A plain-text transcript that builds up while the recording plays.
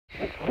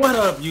What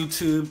up,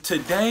 YouTube?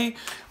 Today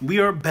we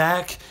are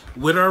back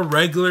with our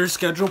regular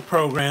scheduled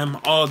program,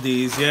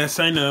 Aldi's. Yes,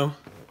 I know.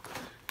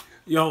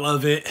 Y'all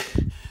love it.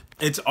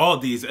 It's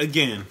Aldi's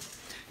again.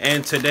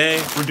 And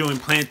today we're doing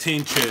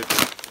plantain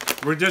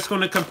chips. We're just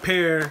going to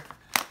compare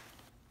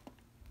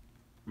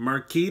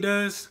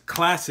Mariquitas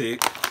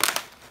Classic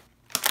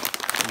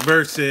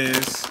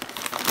versus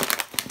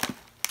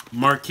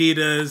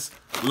Mariquitas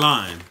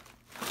Lime.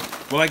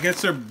 Well, I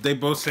guess they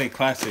both say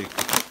Classic.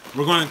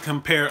 We're going to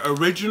compare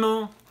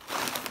original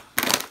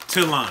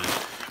to lime.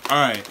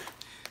 Alright,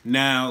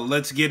 now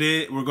let's get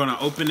it. We're going to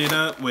open it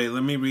up. Wait,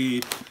 let me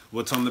read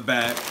what's on the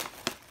back.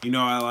 You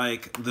know I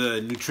like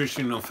the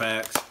nutritional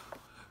facts.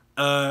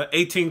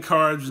 18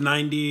 carbs,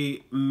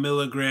 90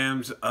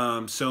 milligrams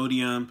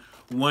sodium,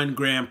 1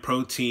 gram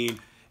protein,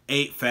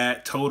 8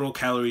 fat, total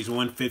calories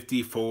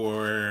 150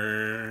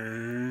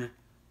 for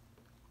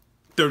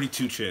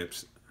 32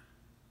 chips.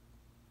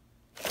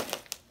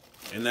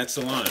 And that's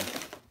the lime.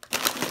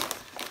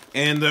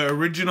 And the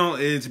original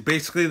is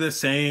basically the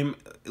same,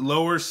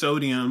 lower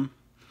sodium,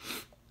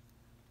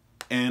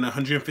 and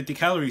 150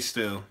 calories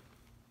still.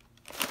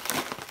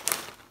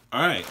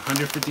 Alright,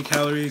 150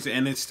 calories,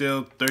 and it's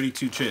still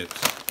 32 chips.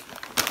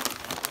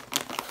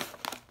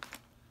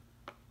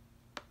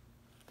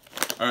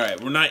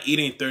 Alright, we're not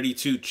eating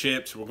 32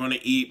 chips. We're going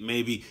to eat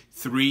maybe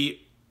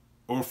 3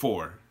 or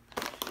 4.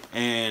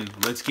 And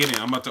let's get it.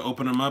 I'm about to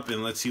open them up,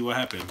 and let's see what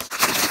happens.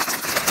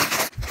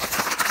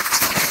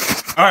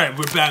 Alright,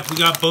 we're back. We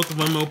got both of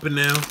them open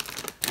now.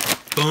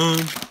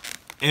 Boom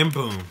and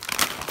boom.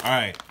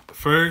 Alright,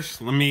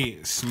 first, let me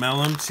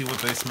smell them, see what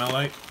they smell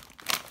like.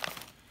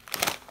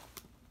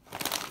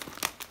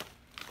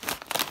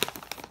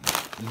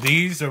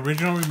 These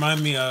originally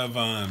remind me of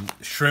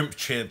shrimp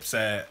chips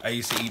that I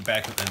used to eat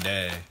back in the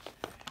day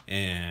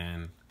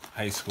in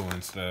high school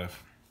and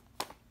stuff.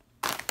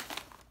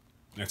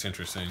 That's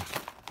interesting.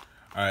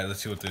 Alright,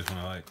 let's see what they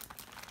smell like.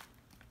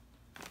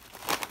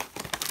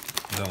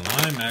 The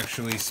lime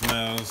actually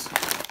smells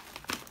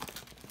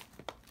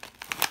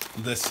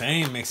the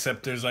same,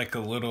 except there's like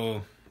a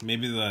little,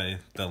 maybe the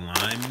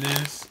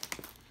limeness.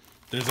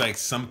 There's like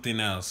something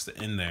else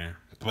in there.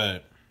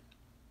 But,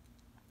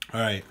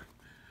 alright,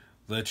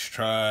 let's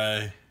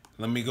try.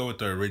 Let me go with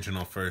the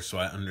original first so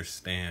I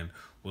understand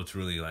what's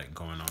really like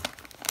going on.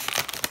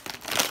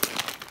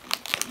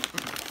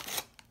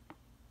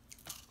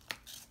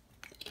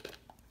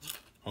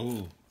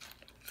 Oh,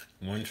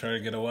 one try to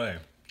get away.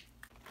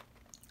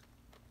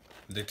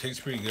 They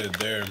taste pretty good.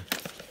 They're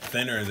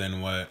thinner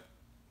than what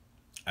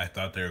I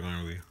thought they were going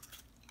to be.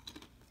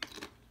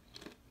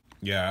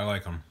 Yeah, I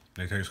like them.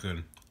 They taste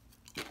good.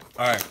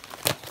 Alright.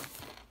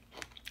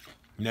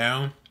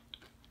 Now,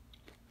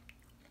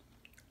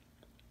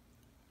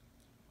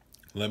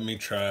 let me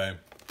try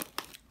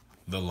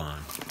the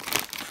lime.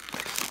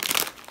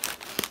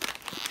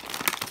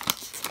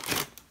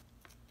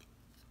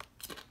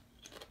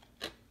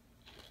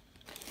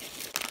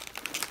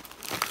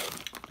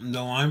 The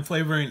lime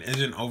flavoring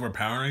isn't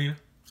overpowering.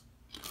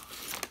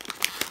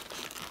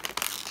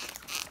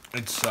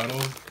 It's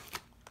subtle,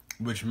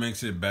 which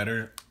makes it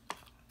better.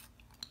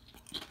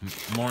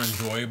 More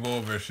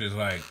enjoyable versus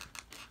like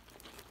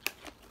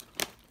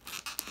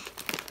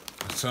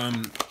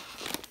some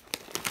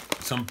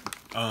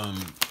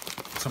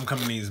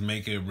companies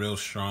make it real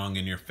strong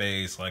in your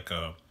face, like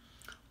a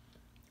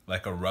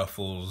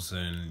Ruffles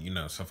and, you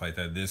know, stuff like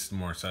that. This is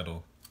more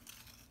subtle.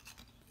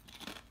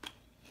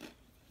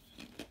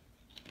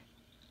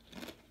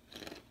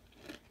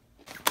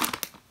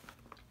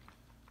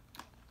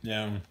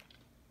 Yeah.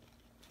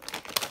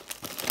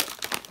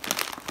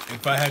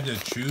 If I had to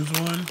choose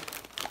one,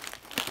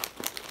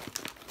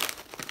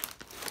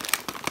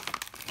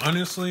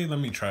 honestly, let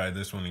me try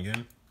this one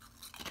again.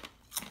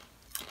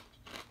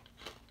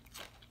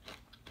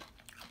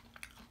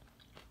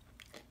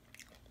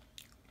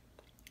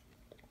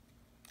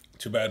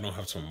 Too bad I don't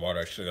have some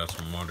water. I should have got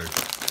some water.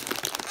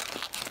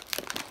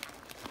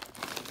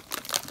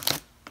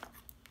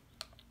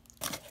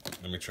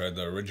 Let me try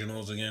the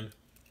originals again.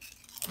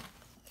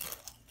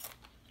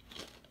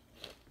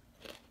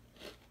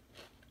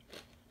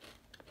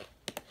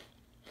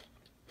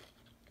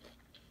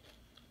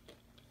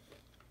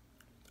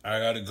 I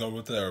gotta go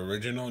with the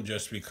original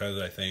just because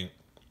I think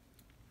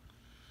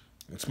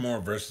it's more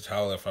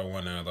versatile if I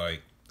want to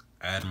like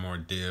add more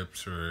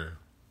dips or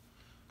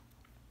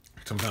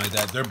something like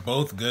that. They're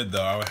both good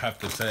though, I would have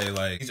to say.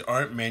 Like, these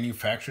aren't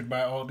manufactured by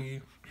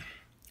Aldi,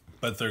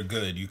 but they're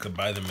good. You could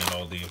buy them at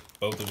Aldi,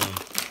 both of them.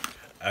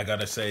 I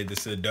gotta say,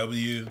 this is a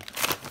W.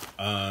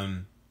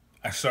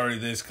 I started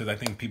this because I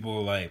think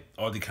people like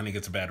Aldi kind of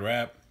gets a bad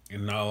rap,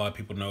 and not a lot of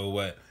people know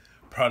what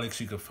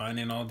products you could find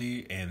in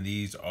Aldi, and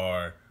these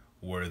are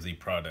worthy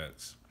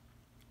products.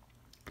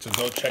 So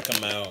go check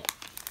them out.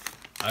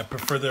 I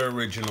prefer the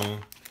original,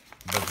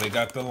 but they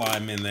got the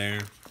lime in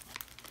there.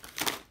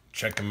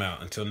 Check them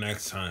out. Until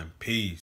next time, peace.